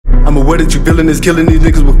I'm aware that you villain is killing these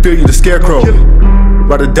niggas with fear, you the scarecrow.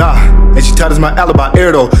 Ride or die, and she tight as my alibi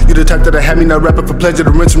air though. You the type that'll have me not rapping for pleasure,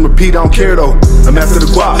 to rinse and repeat, I don't care though. I'm after the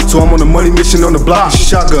guap, so I'm on a money mission on the block.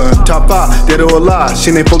 Shotgun, top 5, dead or alive.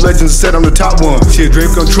 She ain't 4 legends, said I'm the top one. She a dream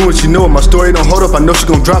come true and she know it, my story don't hold up, I know she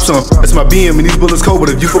gon' drop some. That's my BM and these bullets cold, but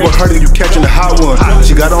if you fuck with her then you catching the hot one.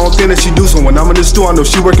 She got her own thing that she do, so when I'm in the store I know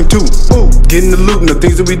she working too. Getting the loot and the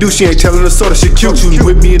things that we do, she ain't telling us so, that shit cute. Shooting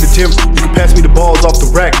with me in the gym, you can pass me the balls off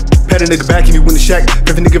the rack. Pat a nigga back if you win the shack.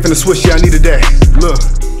 If a nigga finna switch, yeah I needed that. Look.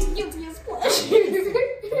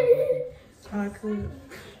 I could.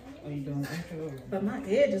 Are you doing that? But my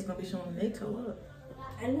edge is gonna be showing they toe up.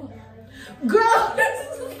 I know. Girl!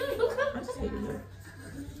 I just hate it.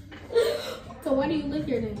 So why do you live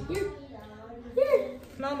here then? Here. Here.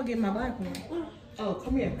 No, I'm gonna get my black one. Oh,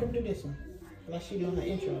 come here. Come do this one. Like she doing her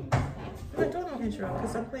intro. I don't know intro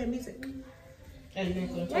because I'm playing music. And you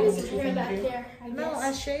gonna Why tell me is what your you hair finna back do? there? I No, guess.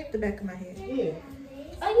 I shaved the back of my head. Yeah.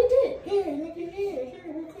 Oh, you did? Here, nigga, here,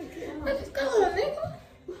 real quick. Let's go, nigga.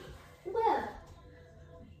 Where?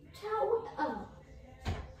 Child, what? Oh.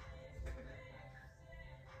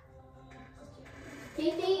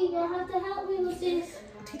 Titi, you gonna have to help me with this.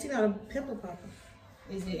 Titi got a pimple popper.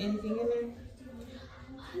 Is there anything in there?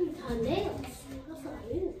 I need her nails. That's what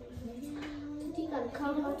I need. Titi gotta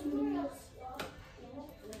come out to me nails.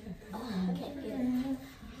 Oh, I can't get it.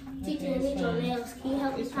 Titi, I need your nails. Can you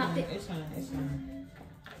help me It's pop fine. it? It's fine. It's fine.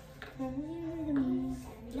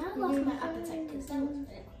 Now I lost my appetite because that was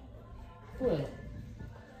bad. What?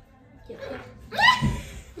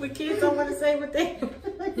 The kids don't want to say what they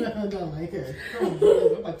I don't like her. Come on,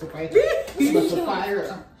 boy. I'm about to fight her. I'm about to fire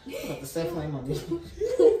her. I'm about to set flame on this.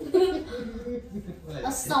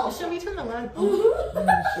 Assault. Should we turn the light on?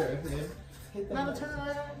 Sure, yeah. Hit the Now button. turn the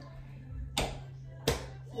light on.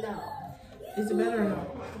 No. Is it better or no?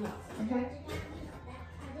 Okay.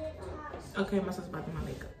 Okay, my sister's about to do my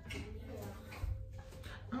makeup.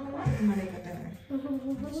 I don't want to do my makeup better.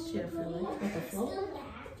 Shit, I feel like. With the flow?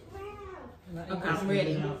 Okay, I'm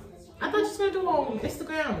ready. I thought you was gonna do on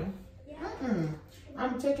Instagram.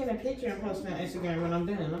 I'm taking a picture and posting on Instagram when I'm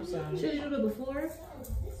done. I'm sorry. Should you do the before?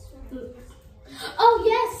 Oh,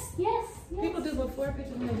 yes, yes, yes. People do before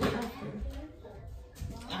pictures and they do after.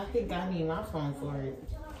 I think I need my phone for it.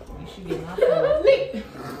 You should get my phone. Nick!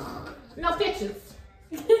 No pictures.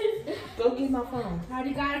 Go get my phone. I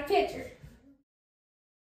already got a picture.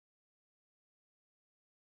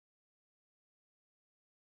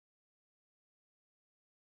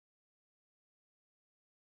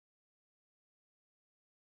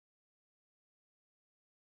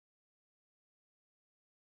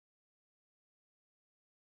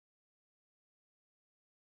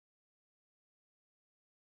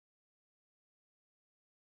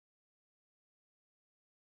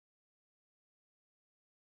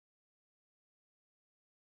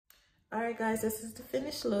 All right, guys, this is the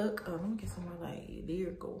finished look. Oh, let me get some more like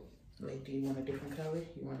lyrical. Wait, do you want a different color?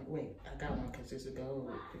 You want? Wait, I got one because it's a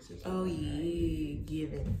gold. This is Oh yeah,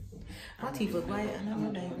 giving. My teeth look white. I know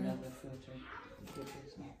my neighbor. another filter. Get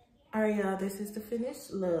this one. All right, y'all, this is the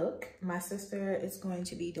finished look. My sister is going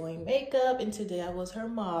to be doing makeup, and today I was her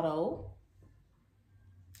model.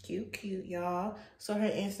 Cute, cute, y'all. So her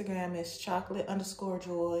Instagram is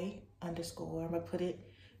chocolate_joy_. I'm gonna put it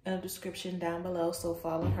in the description down below, so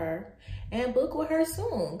follow her and book with her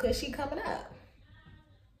soon because she coming up.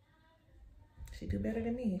 She do better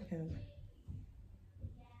than me.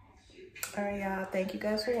 All right, y'all, thank you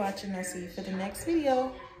guys for watching. I'll see you for the next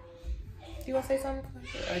video. Do you want to say something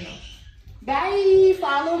or no? Bye.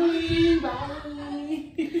 Follow me.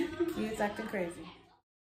 Bye. Kids acting crazy.